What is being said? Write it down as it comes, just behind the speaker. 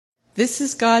This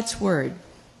is God's word.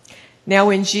 Now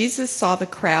when Jesus saw the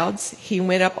crowds, he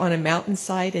went up on a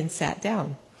mountainside and sat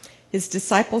down. His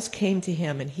disciples came to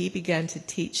him, and he began to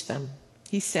teach them.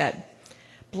 He said,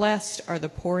 "Blessed are the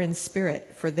poor in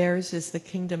spirit, for theirs is the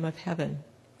kingdom of heaven.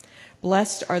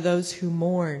 Blessed are those who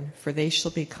mourn, for they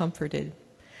shall be comforted.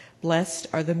 Blessed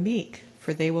are the meek,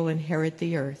 for they will inherit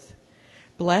the earth.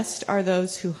 Blessed are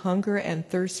those who hunger and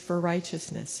thirst for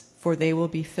righteousness, for they will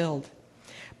be filled.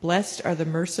 Blessed are the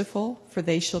merciful, for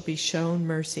they shall be shown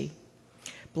mercy.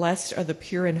 Blessed are the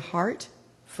pure in heart,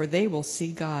 for they will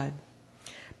see God.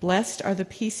 Blessed are the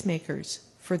peacemakers,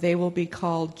 for they will be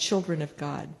called children of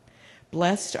God.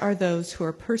 Blessed are those who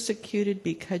are persecuted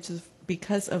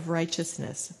because of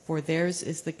righteousness, for theirs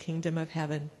is the kingdom of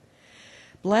heaven.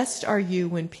 Blessed are you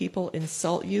when people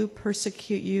insult you,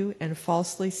 persecute you, and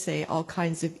falsely say all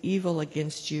kinds of evil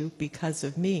against you because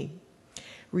of me.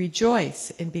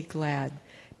 Rejoice and be glad,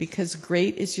 because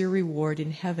great is your reward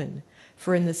in heaven.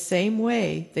 For in the same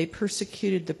way they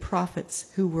persecuted the prophets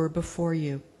who were before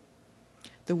you."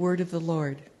 The word of the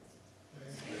Lord.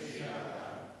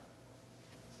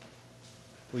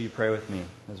 Will you pray with me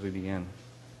as we begin?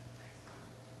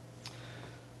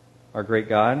 Our great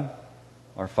God,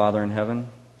 our Father in heaven,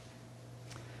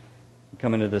 we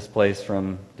come into this place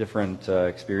from different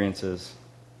experiences,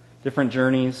 different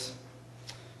journeys,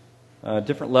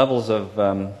 different levels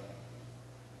of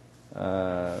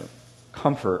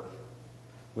comfort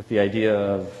with the idea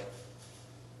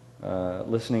of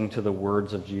listening to the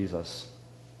words of Jesus.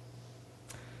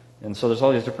 And so there's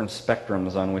all these different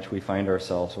spectrums on which we find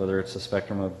ourselves, whether it's the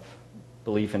spectrum of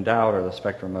belief and doubt, or the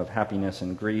spectrum of happiness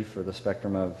and grief, or the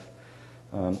spectrum of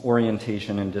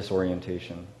orientation and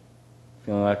disorientation.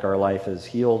 Feeling like our life is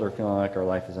healed, or feeling like our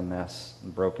life is a mess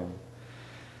and broken.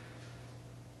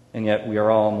 And yet we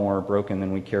are all more broken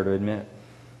than we care to admit.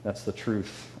 That's the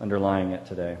truth underlying it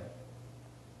today.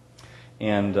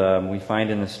 And we find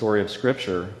in the story of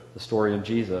Scripture, the story of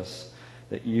Jesus,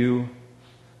 that you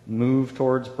move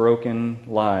towards broken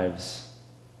lives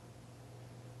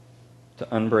to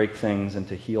unbreak things and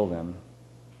to heal them.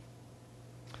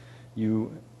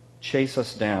 You chase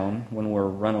us down when we're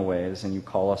runaways, and you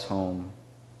call us home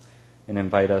and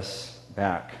invite us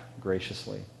back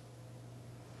graciously.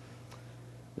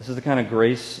 This is the kind of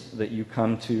grace that you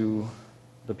come to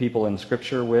the people in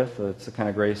Scripture with. It's the kind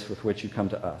of grace with which you come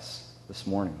to us this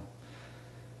morning.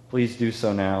 Please do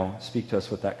so now. Speak to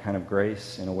us with that kind of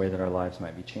grace in a way that our lives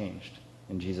might be changed.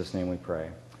 In Jesus' name we pray.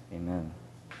 Amen.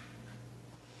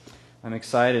 I'm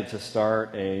excited to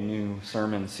start a new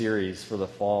sermon series for the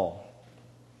fall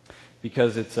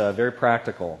because it's very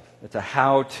practical. It's a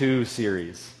how-to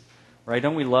series, right?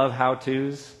 Don't we love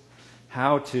how-tos?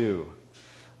 How-to.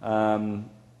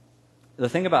 The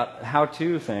thing about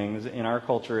how-to things in our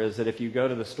culture is that if you go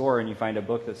to the store and you find a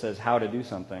book that says how to do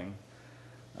something,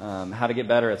 how to get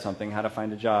better at something, how to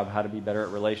find a job, how to be better at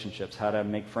relationships, how to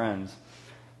make friends,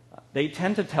 they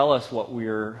tend to tell us what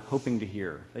we're hoping to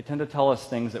hear. They tend to tell us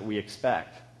things that we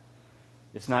expect.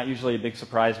 It's not usually a big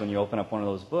surprise when you open up one of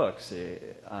those books.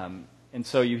 And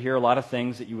so you hear a lot of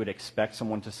things that you would expect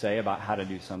someone to say about how to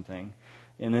do something.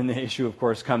 And then the issue, of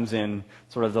course, comes in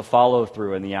sort of the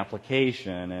follow-through and the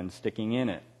application and sticking in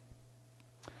it.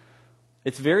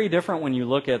 It's very different when you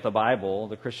look at the Bible,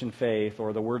 the Christian faith,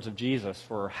 or the words of Jesus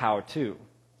for how-to.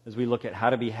 As we look at how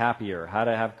to be happier, how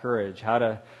to have courage, how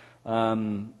to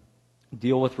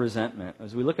deal with resentment.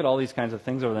 As we look at all these kinds of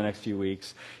things over the next few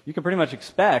weeks, you can pretty much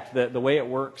expect that the way it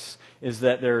works is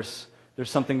that there's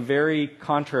something very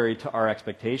contrary to our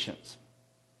expectations.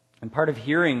 And part of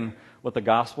hearing what the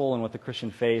gospel and what the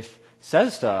Christian faith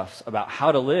says to us about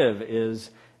how to live is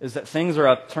that things are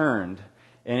upturned.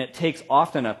 And it takes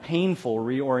often a painful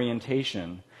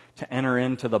reorientation to enter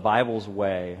into the Bible's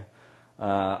way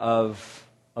of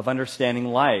understanding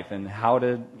life and how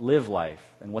to live life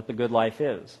and what the good life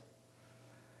is.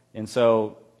 And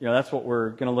so, that's what we're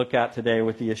going to look at today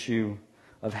with the issue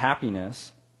of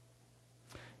happiness.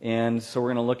 And so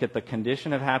we're going to look at the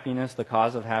condition of happiness, the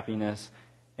cause of happiness,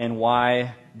 and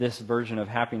why this version of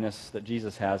happiness that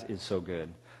Jesus has is so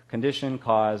good. Condition,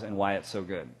 cause, and why it's so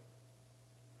good.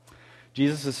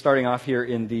 Jesus is starting off here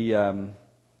in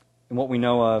what we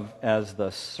know of as the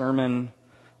Sermon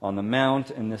on the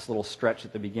Mount, and this little stretch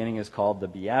at the beginning is called the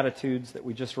Beatitudes that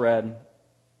we just read.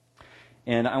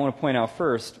 And I want to point out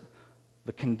first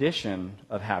the condition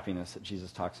of happiness that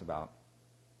Jesus talks about.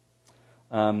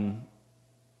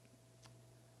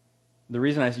 The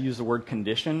reason I use the word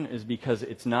condition is because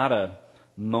it's not a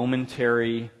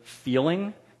momentary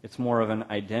feeling. It's more of an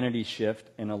identity shift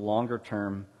and a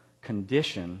longer-term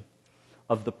condition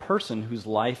of the person whose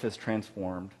life is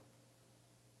transformed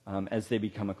as they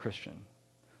become a Christian.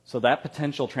 So that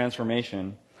potential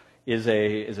transformation is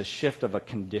a shift of a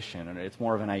condition, and it's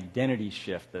more of an identity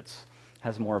shift that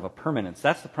has more of a permanence.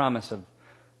 That's the promise of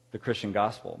the Christian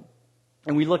gospel.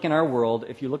 And we look in our world,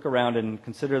 if you look around and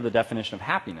consider the definition of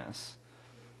happiness,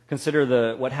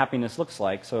 consider what happiness looks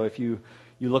like. So if you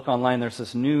look online, there's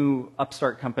this new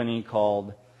upstart company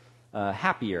called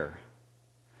Happier.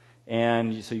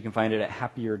 And so you can find it at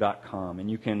happier.com.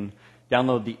 And you can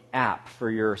download the app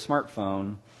for your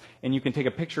smartphone, and you can take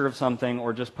a picture of something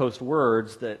or just post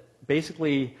words that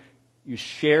basically you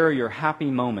share your happy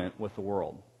moment with the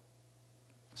world.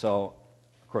 So,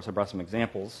 of course, I brought some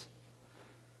examples.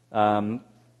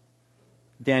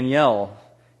 Danielle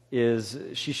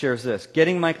she shares this: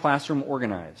 getting my classroom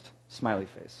organized, smiley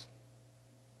face.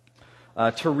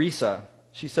 Teresa,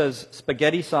 she says,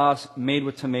 spaghetti sauce made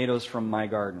with tomatoes from my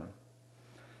garden.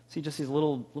 See, just these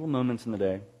little moments in the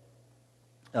day.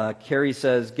 Carrie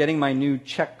says, getting my new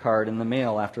check card in the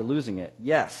mail after losing it.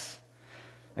 Yes.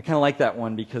 I kind of like that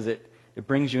one because it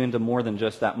brings you into more than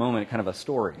just that moment, kind of a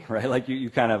story, right? Like you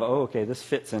kind of, okay, this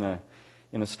fits in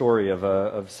a story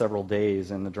of several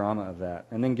days and the drama of that.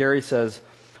 And then Gary says,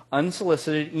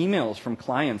 unsolicited emails from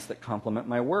clients that compliment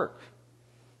my work.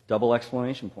 Double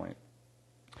exclamation point.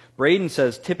 Braden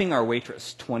says, tipping our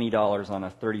waitress $20 on a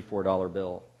 $34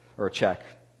 bill or a check.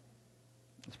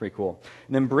 That's pretty cool.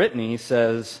 And then Brittany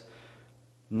says,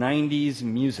 90s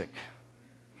music.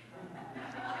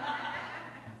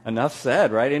 Enough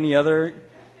said, right? Any other?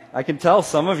 I can tell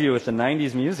some of you with the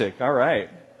 90s music. All right.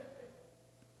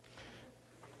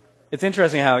 It's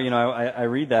interesting how, I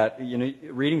read that,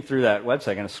 reading through that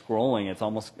website, kind of scrolling, it's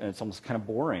almost kind of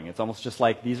boring. It's almost just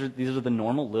like these are the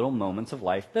normal little moments of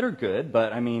life that are good,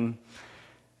 but I mean,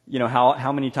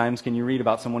 how many times can you read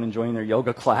about someone enjoying their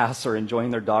yoga class or enjoying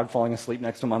their dog falling asleep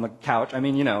next to them on the couch? I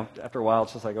mean, after a while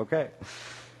it's just like, okay.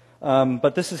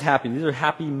 But this is happy. These are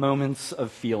happy moments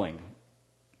of feeling.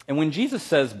 And when Jesus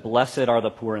says, blessed are the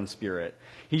poor in spirit,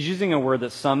 he's using a word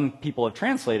that some people have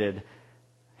translated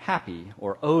happy,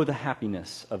 or oh, the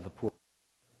happiness of the poor.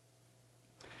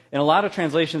 And a lot of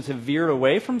translations have veered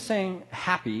away from saying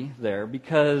happy there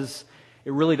because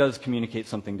it really does communicate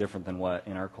something different than what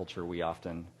in our culture we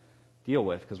often deal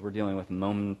with, because we're dealing with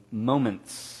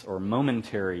moments or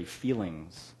momentary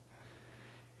feelings.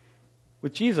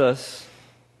 With Jesus,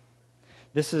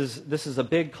 this is a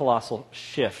big colossal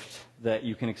shift that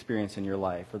you can experience in your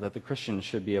life, or that the Christian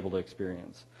should be able to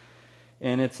experience.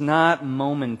 And it's not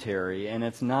momentary, and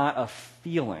it's not a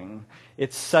feeling.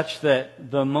 It's such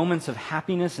that the moments of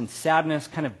happiness and sadness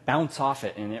kind of bounce off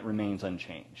it, and it remains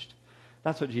unchanged.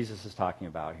 That's what Jesus is talking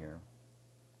about here.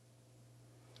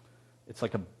 It's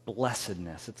like a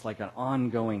blessedness. It's like an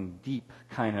ongoing, deep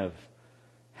kind of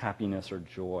happiness or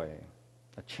joy,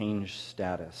 a changed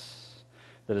status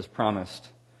that is promised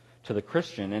to the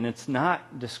Christian. And it's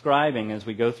not describing, as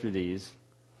we go through these,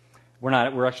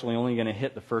 we're actually only going to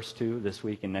hit the first two this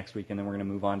week and next week, and then we're going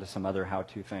to move on to some other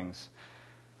how-to things.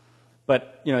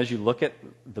 But, as you look at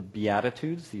the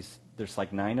Beatitudes, there's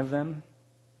like 9 of them.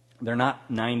 They're not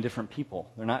 9 different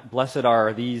people. They're not, blessed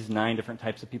are these 9 different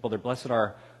types of people. They're blessed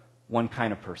are one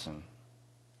kind of person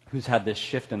who's had this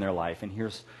shift in their life, and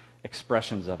here's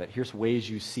expressions of it. Here's ways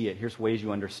you see it. Here's ways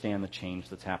you understand the change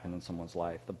that's happened in someone's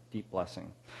life, the deep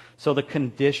blessing. So the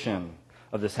condition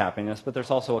of this happiness, but there's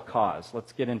also a cause.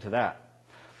 Let's get into that.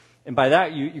 And by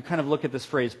that, you kind of look at this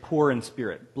phrase, poor in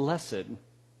spirit. Blessed,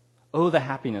 oh, the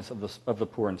happiness of the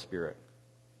poor in spirit.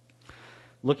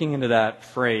 Looking into that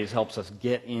phrase helps us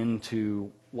get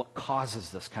into what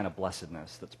causes this kind of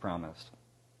blessedness that's promised.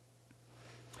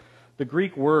 The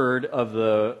Greek word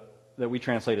that we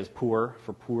translate as poor,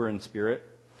 for poor in spirit,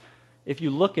 if you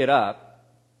look it up,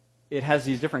 it has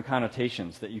these different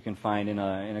connotations that you can find in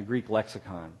a Greek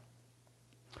lexicon.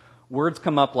 Words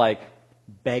come up like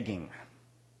begging.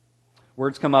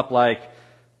 Words come up like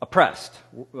oppressed,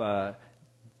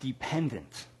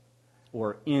 dependent,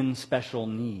 or in special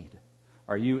need.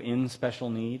 Are you in special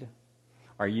need?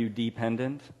 Are you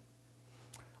dependent?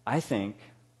 I think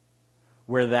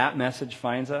where that message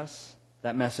finds us,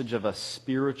 that message of a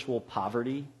spiritual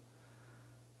poverty,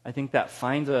 I think that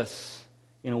finds us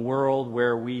in a world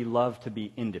where we love to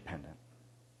be independent.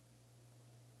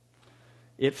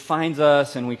 It finds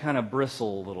us and we kind of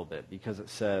bristle a little bit because it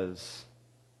says,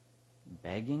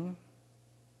 begging?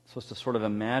 I'm supposed to sort of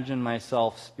imagine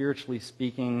myself, spiritually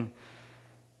speaking,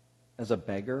 as a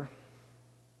beggar.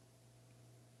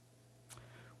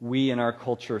 We in our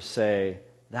culture say,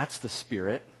 that's the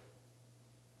Spirit.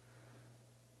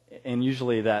 And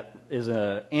usually that is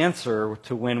an answer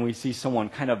to when we see someone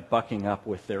kind of bucking up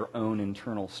with their own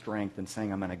internal strength and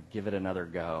saying, I'm going to give it another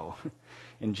go.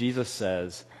 And Jesus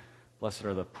says, blessed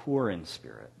are the poor in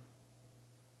spirit.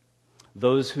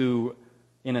 Those who,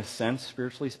 in a sense,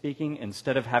 spiritually speaking,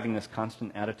 instead of having this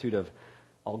constant attitude of,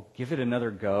 I'll give it another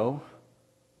go,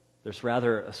 there's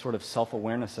rather a sort of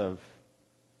self-awareness of,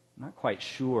 I'm not quite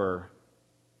sure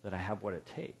that I have what it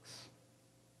takes.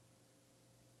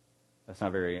 That's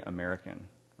not very American,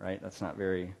 right? That's not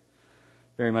very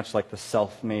much like the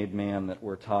self-made man that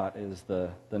we're taught is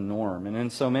the norm. And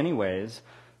in so many ways,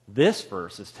 this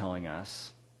verse is telling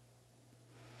us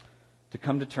to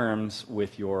come to terms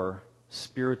with your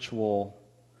spiritual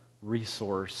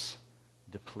resource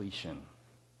depletion.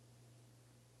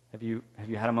 Have you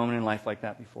had a moment in life like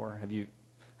that before? Are you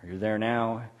there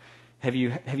now? Have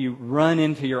you run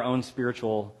into your own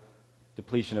spiritual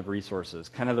depletion of resources?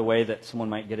 Kind of the way that someone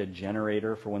might get a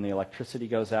generator for when the electricity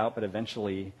goes out, but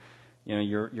eventually,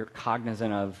 you're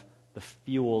cognizant of the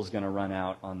fuel's going to run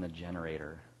out on the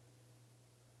generator.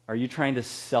 Are you trying to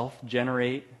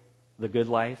self-generate the good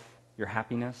life, your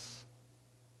happiness?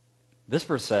 This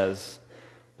verse says,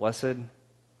 blessed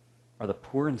are the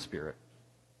poor in spirit.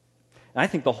 And I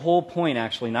think the whole point,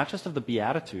 actually, not just of the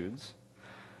Beatitudes,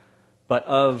 but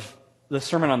of the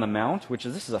Sermon on the Mount,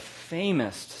 this is a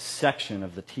famous section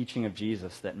of the teaching of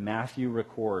Jesus that Matthew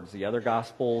records. The other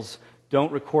Gospels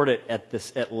don't record it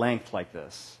at length like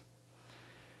this.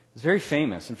 It's very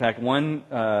famous. In fact, one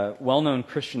well-known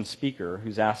Christian speaker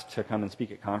who's asked to come and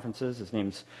speak at conferences, his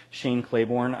name's Shane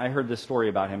Claiborne. I heard this story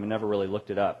about him and never really looked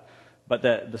it up. But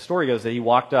the story goes that he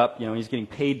walked up, he's getting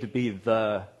paid to be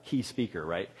the key speaker,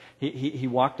 right? He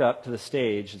walked up to the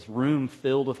stage, this room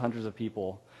filled with hundreds of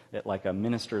people at like a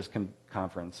minister's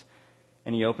conference,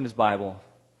 and he opened his Bible,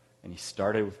 and he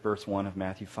started with verse 1 of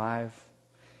Matthew 5,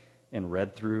 and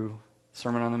read through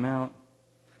Sermon on the Mount,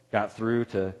 got through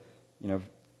to,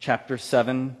 chapter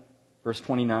 7, verse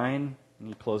 29, and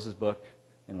he closed his book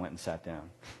and went and sat down.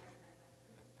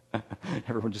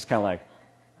 Everyone just kind of like,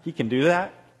 he can do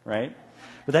that? Right?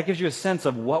 But that gives you a sense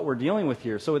of what we're dealing with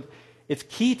here. So it's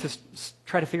key to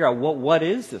try to figure out what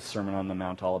is this Sermon on the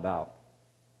Mount all about.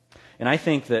 And I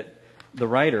think that the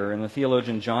writer and the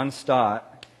theologian John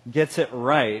Stott gets it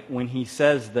right when he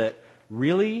says that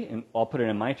really, and I'll put it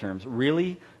in my terms,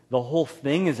 really the whole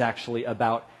thing is actually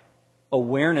about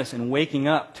awareness and waking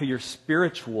up to your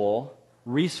spiritual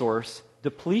resource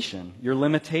depletion, your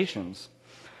limitations.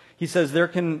 He says there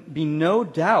can be no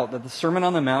doubt that the Sermon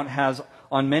on the Mount has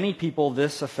on many people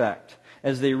this effect.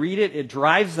 As they read it, it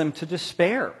drives them to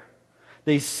despair.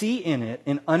 They see in it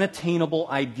an unattainable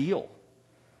ideal.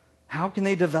 How can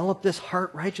they develop this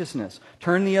heart righteousness?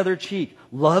 Turn the other cheek,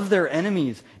 love their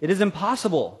enemies. It is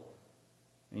impossible.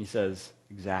 And he says,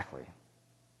 exactly.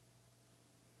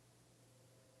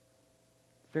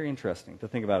 Very interesting to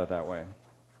think about it that way.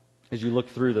 As you look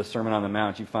through the Sermon on the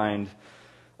Mount, you find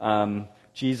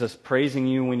Jesus praising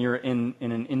you when you're in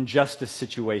an injustice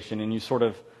situation and you sort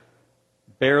of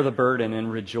bear the burden and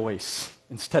rejoice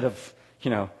instead of,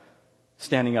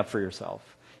 standing up for yourself.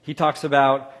 He talks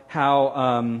about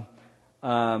how,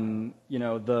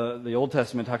 the Old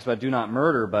Testament talks about do not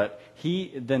murder, but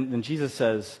then Jesus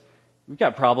says, we've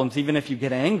got problems even if you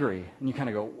get angry. And you kind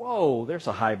of go, whoa, there's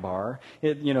a high bar.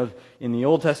 In the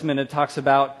Old Testament it talks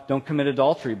about don't commit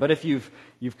adultery. But if you've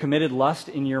committed lust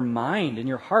in your mind, in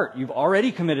your heart, you've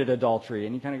already committed adultery.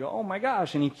 And you kind of go, oh my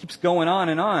gosh. And he keeps going on.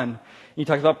 And he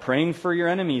talks about praying for your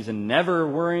enemies and never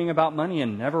worrying about money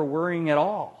and never worrying at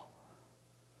all.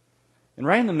 And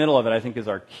right in the middle of it, I think, is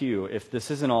our cue. If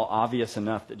this isn't all obvious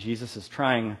enough that Jesus is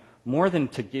trying more than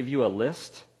to give you a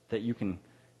list that you can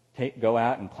go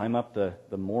out and climb up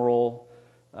the moral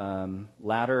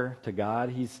ladder to God.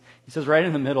 He says right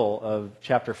in the middle of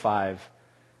chapter 5,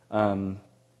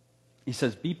 he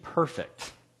says, be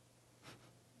perfect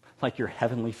like your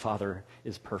heavenly Father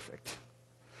is perfect.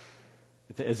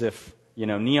 It's as if,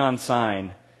 neon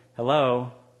sign,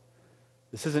 hello,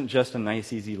 this isn't just a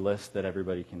nice, easy list that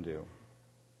everybody can do.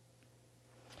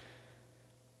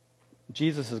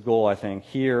 Jesus' goal, I think,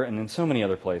 here and in so many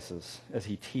other places as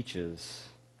he teaches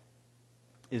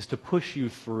is to push you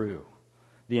through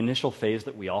the initial phase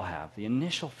that we all have, the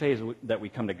initial phase that we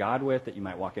come to God with, that you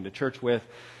might walk into church with,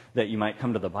 that you might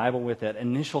come to the Bible with, that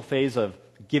initial phase of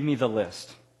give me the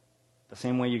list. The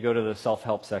same way you go to the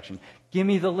self-help section. Give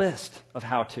me the list of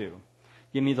how to.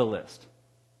 Give me the list.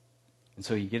 And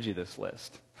so he gives you this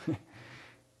list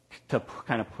to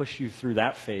kind of push you through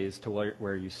that phase to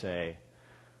where you say,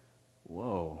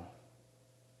 whoa,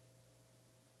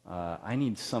 I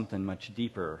need something much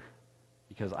deeper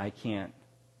because I can't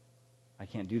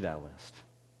do that list.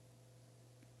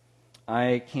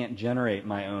 I can't generate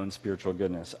my own spiritual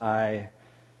goodness. I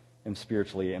am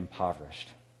spiritually impoverished.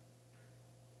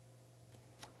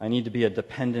 I need to be a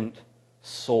dependent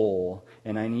soul,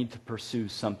 and I need to pursue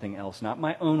something else. Not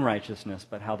my own righteousness,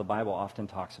 but how the Bible often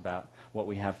talks about what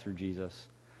we have through Jesus,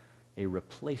 a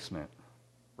replacement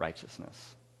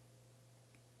righteousness.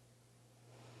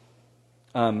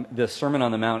 The Sermon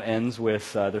on the Mount ends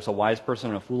with there's a wise person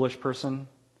and a foolish person,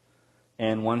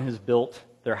 and one has built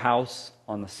their house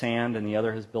on the sand, and the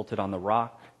other has built it on the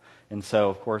rock. And so,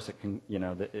 of course,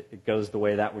 it goes the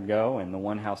way that would go, and the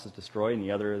one house is destroyed, and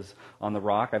the other is on the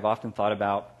rock. I've often thought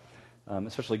about,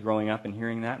 especially growing up and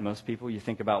hearing that, most people, you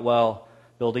think about, well,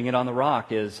 building it on the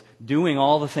rock is doing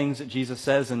all the things that Jesus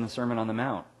says in the Sermon on the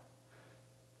Mount.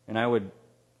 And I would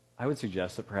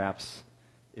suggest that perhaps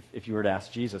if you were to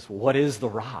ask Jesus, what is the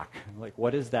rock? Like,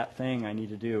 what is that thing I need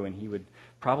to do? And he would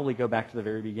probably go back to the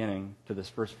very beginning, to this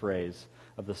first phrase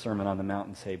of the Sermon on the Mount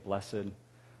and say, blessed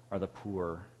are the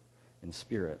poor in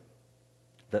spirit.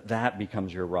 That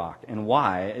becomes your rock. And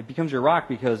why? It becomes your rock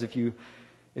because if you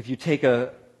take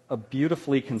a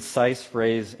beautifully concise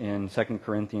phrase in 2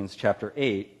 Corinthians chapter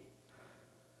 8,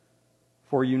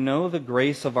 for you know the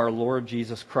grace of our Lord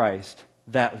Jesus Christ,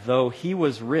 that though he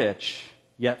was rich,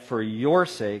 yet for your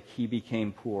sake he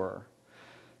became poor,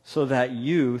 so that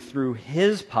you, through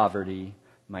his poverty,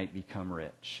 might become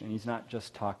rich. And he's not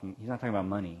talking about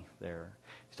money there.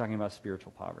 He's talking about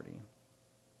spiritual poverty.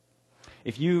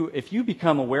 If you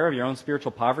become aware of your own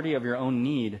spiritual poverty, of your own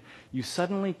need, you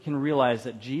suddenly can realize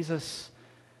that Jesus,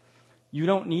 you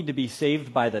don't need to be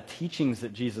saved by the teachings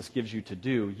that Jesus gives you to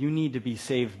do. You need to be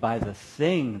saved by the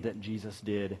thing that Jesus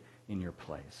did in your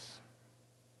place,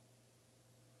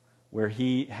 where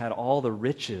he had all the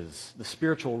riches, the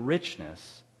spiritual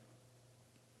richness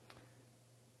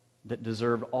that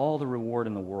deserved all the reward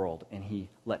in the world, and he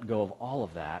let go of all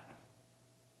of that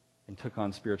and took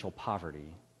on spiritual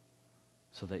poverty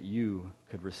so that you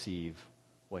could receive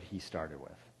what he started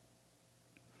with.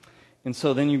 And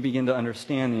so then you begin to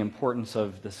understand the importance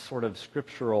of this sort of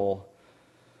scriptural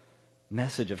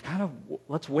message of kind of,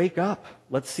 let's wake up.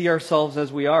 Let's see ourselves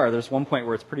as we are. There's one point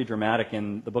where it's pretty dramatic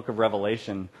in the book of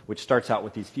Revelation, which starts out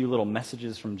with these few little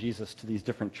messages from Jesus to these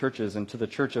different churches. And to the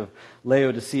church of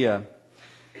Laodicea,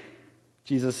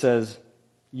 Jesus says,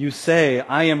 you say,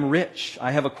 I am rich,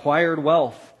 I have acquired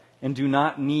wealth, and do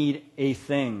not need a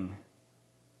thing.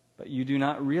 But you do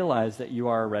not realize that you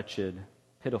are wretched,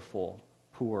 pitiful,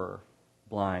 poor,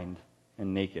 blind,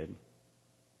 and naked.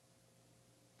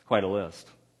 It's quite a list.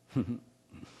 And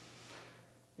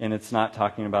it's not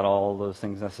talking about all those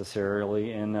things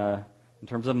necessarily in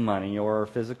terms of money or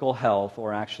physical health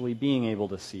or actually being able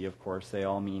to see. Of course, they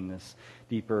all mean this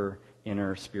deeper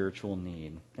inner spiritual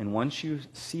need. And once you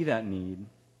see that need,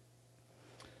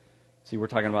 see, we're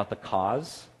talking about the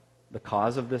cause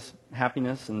of this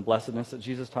happiness and blessedness that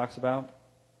Jesus talks about.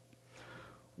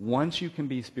 Once you can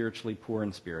be spiritually poor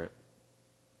in spirit,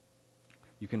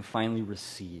 you can finally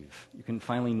receive. You can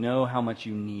finally know how much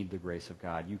you need the grace of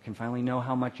God. You can finally know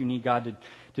how much you need God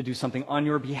to do something on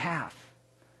your behalf.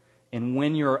 And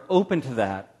when you're open to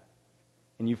that,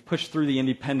 and you've pushed through the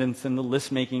independence and the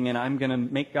list making, and I'm going to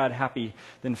make God happy,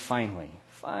 then finally,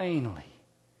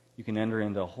 you can enter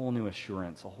into a whole new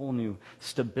assurance, a whole new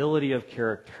stability of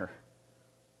character,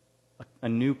 a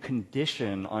new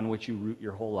condition on which you root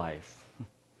your whole life.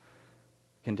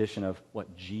 Condition of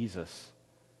what Jesus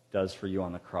does for you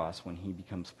on the cross when he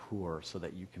becomes poor so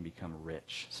that you can become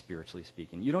rich, spiritually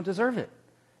speaking. You don't deserve it.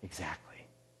 Exactly.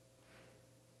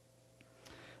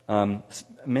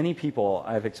 Many people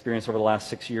I've experienced over the last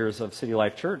 6 years of City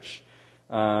Life Church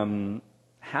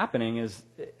happening is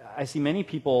I see many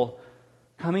people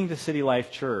coming to City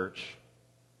Life Church,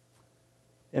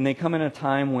 and they come in a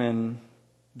time when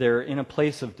they're in a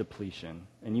place of depletion.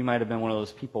 And you might have been one of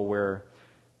those people where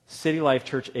City Life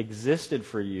Church existed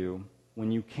for you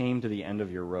when you came to the end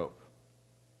of your rope.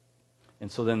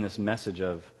 And so then this message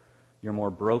of you're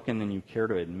more broken than you care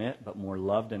to admit, but more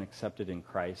loved and accepted in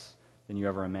Christ than you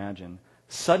ever imagined.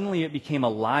 Suddenly it became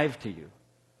alive to you.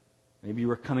 Maybe you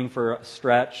were coming for a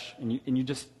stretch and you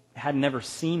just had never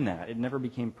seen that. It never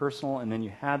became personal, and then you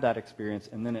had that experience,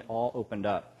 and then it all opened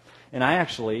up. And I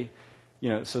actually,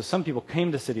 so some people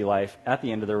came to City Life at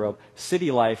the end of their rope.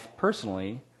 City Life,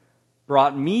 personally,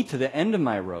 brought me to the end of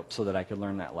my rope so that I could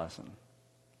learn that lesson.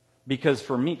 Because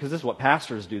for me, because this is what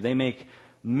pastors do, they make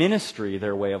ministry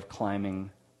their way of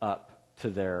climbing up to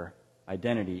their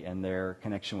identity and their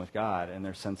connection with God and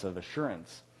their sense of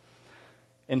assurance.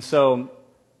 And so,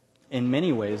 in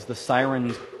many ways, the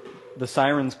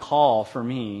siren's call for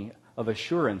me of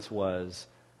assurance was,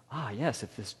 yes,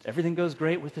 if everything goes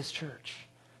great with this church,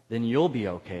 then you'll be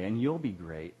okay and you'll be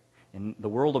great and the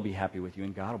world will be happy with you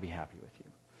and God will be happy with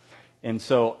you. And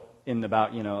so in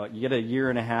about, you get a year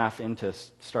and a half into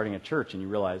starting a church and you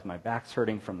realize my back's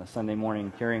hurting from the Sunday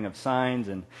morning carrying of signs,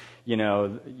 and you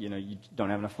don't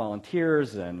have enough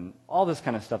volunteers and all this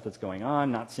kind of stuff that's going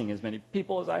on, not seeing as many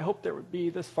people as I hoped there would be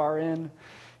this far in.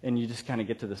 And you just kind of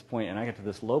get to this point, and I get to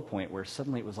this low point where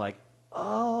suddenly it was like,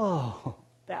 oh,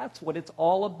 that's what it's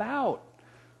all about.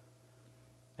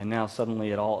 And now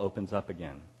suddenly it all opens up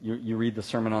again. You read the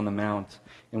Sermon on the Mount,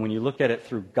 and when you look at it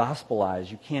through gospel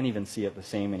eyes, you can't even see it the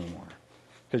same anymore.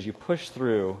 Because you push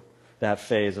through that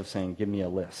phase of saying, give me a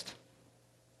list.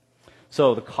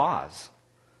 So the cause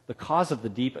of the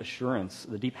deep assurance,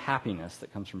 the deep happiness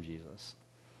that comes from Jesus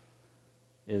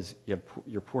is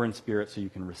you're poor in spirit so you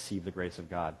can receive the grace of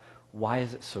God. Why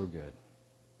is it so good?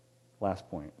 Last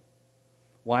point.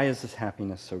 Why is this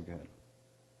happiness so good?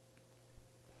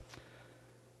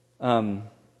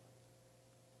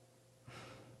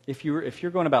 If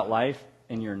you're going about life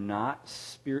and you're not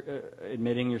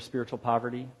admitting your spiritual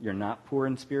poverty, you're not poor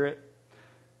in spirit,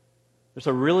 there's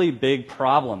a really big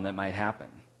problem that might happen.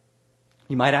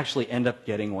 You might actually end up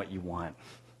getting what you want.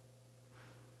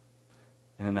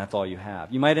 And then that's all you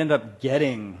have. You might end up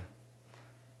getting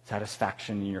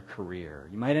satisfaction in your career.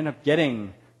 You might end up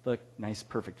getting the nice,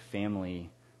 perfect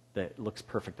family that looks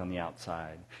perfect on the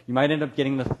outside. You might end up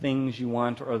getting the things you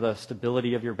want or the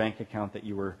stability of your bank account that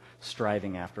you were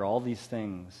striving after. All these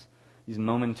things, these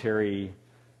momentary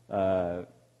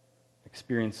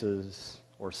experiences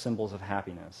or symbols of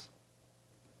happiness.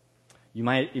 You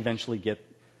might eventually get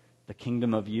the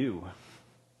kingdom of you.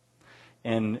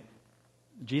 And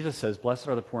Jesus says, blessed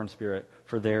are the poor in spirit,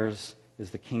 for theirs is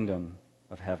the kingdom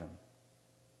of heaven.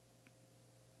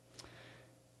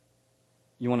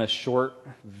 You want a short,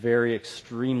 very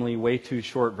extremely, way too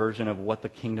short version of what the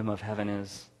kingdom of heaven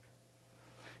is?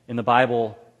 In the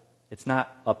Bible, it's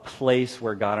not a place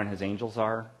where God and his angels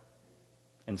are,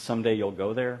 and someday you'll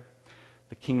go there.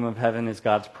 The kingdom of heaven is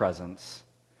God's presence.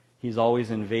 He's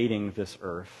always invading this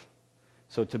earth.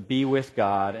 So to be with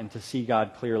God and to see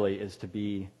God clearly is to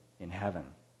be in heaven,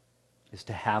 is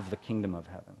to have the kingdom of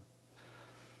heaven.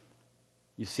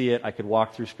 You see it, I could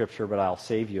walk through Scripture, but I'll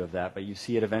save you of that. But you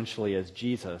see it eventually as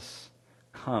Jesus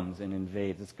comes and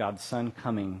invades. It's God's Son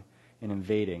coming and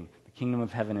invading, the kingdom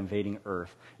of heaven invading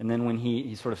earth. And then when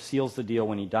he sort of seals the deal,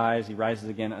 when he dies, he rises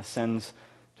again, ascends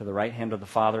to the right hand of the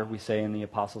Father, we say in the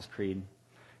Apostles' Creed.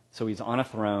 So he's on a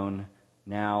throne,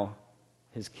 now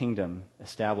his kingdom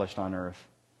established on earth.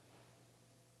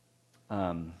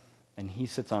 And he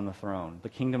sits on the throne, the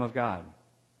kingdom of God,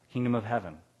 the kingdom of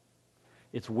heaven.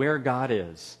 It's where God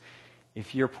is.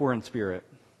 If you're poor in spirit,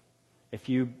 if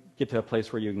you get to a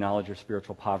place where you acknowledge your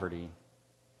spiritual poverty,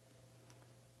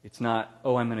 it's not,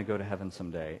 oh, I'm going to go to heaven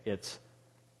someday. It's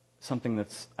something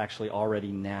that's actually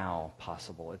already now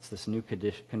possible. It's this new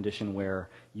condition where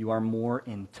you are more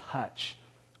in touch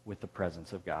with the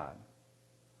presence of God,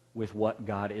 with what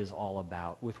God is all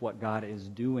about, with what God is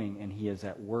doing, and he is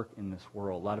at work in this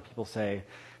world. A lot of people say,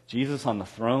 Jesus on the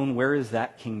throne, where is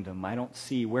that kingdom? I don't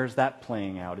see. Where's that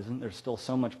playing out? Isn't there still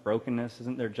so much brokenness?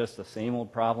 Isn't there just the same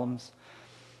old problems?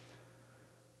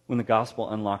 When the gospel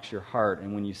unlocks your heart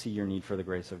and when you see your need for the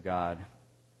grace of God,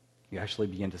 you actually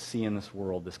begin to see in this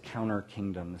world this counter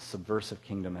kingdom, this subversive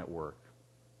kingdom at work.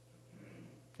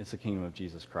 It's the kingdom of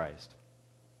Jesus Christ.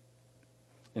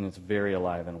 And it's very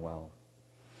alive and well.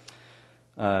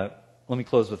 Let me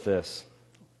close with this.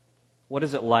 What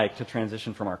is it like to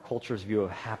transition from our culture's view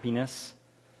of happiness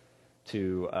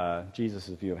to Jesus'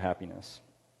 view of happiness?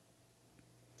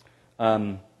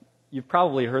 You've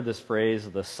probably heard this phrase,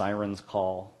 the siren's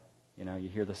call. You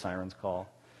hear the siren's call.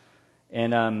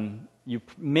 And you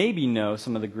maybe know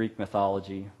some of the Greek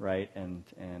mythology, right? And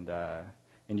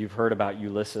you've heard about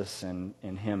Ulysses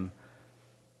and him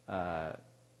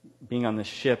being on the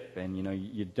ship, and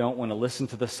you don't want to listen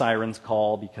to the siren's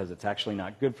call because it's actually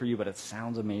not good for you, but it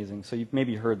sounds amazing. So you've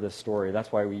maybe heard this story.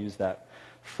 That's why we use that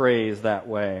phrase that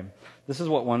way. This is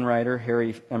what one writer,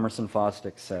 Harry Emerson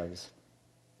Fosdick, says.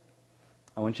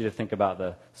 I want you to think about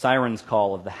the siren's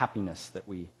call of the happiness that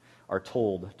we are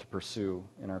told to pursue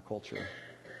in our culture.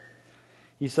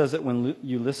 He says that when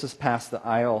Ulysses passed the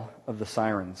Isle of the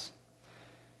Sirens,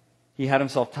 he had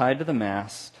himself tied to the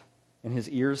mast and his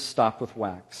ears stopped with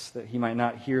wax, that he might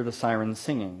not hear the sirens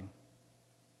singing.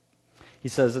 He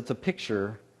says it's a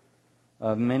picture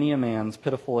of many a man's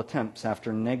pitiful attempts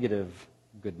after negative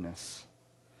goodness.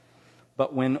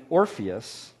 But when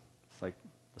Orpheus, it's like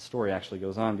the story actually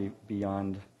goes on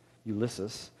beyond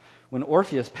Ulysses, when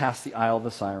Orpheus passed the Isle of the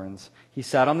Sirens, he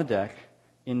sat on the deck,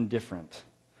 indifferent,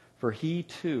 for he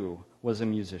too was a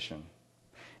musician,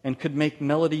 and could make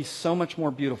melodies so much more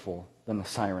beautiful than the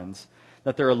sirens,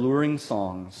 that their alluring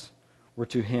songs were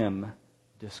to him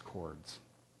discords.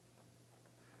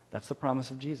 That's the promise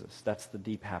of Jesus. That's the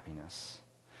deep happiness.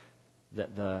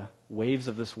 That the waves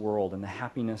of this world and the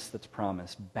happiness that's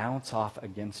promised bounce off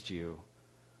against you,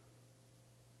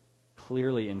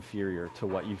 clearly inferior to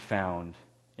what you found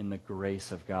in the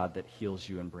grace of God that heals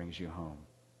you and brings you home.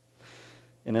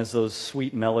 And as those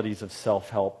sweet melodies of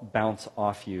self-help bounce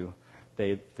off you,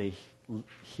 they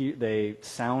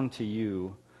sound to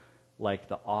you like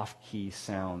the off-key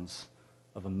sounds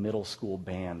of a middle school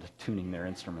band tuning their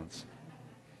instruments.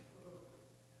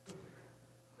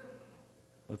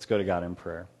 Let's go to God in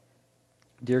prayer.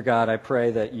 Dear God, I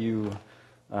pray that you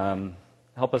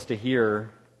help us to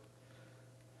hear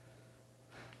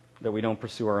that we don't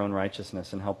pursue our own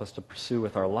righteousness, and help us to pursue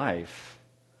with our life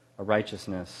a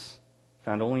righteousness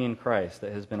found only in Christ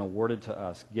that has been awarded to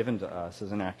us, given to us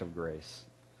as an act of grace.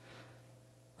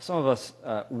 Some of us,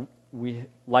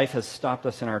 life has stopped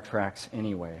us in our tracks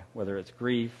anyway, whether it's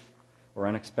grief or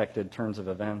unexpected turns of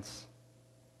events,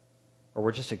 or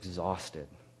we're just exhausted.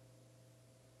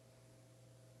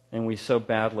 And we so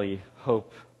badly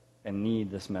hope and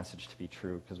need this message to be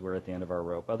true because we're at the end of our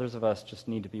rope. Others of us just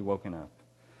need to be woken up,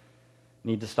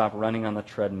 need to stop running on the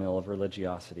treadmill of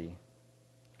religiosity,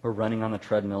 or running on the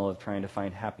treadmill of trying to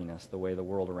find happiness the way the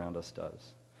world around us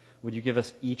does. Would you give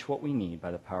us each what we need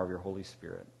by the power of your Holy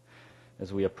Spirit?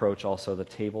 As we approach also the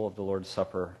table of the Lord's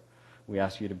Supper, we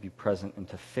ask you to be present and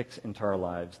to fix into our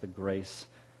lives the grace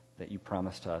that you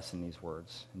promised to us in these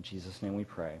words. In Jesus' name we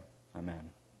pray. Amen.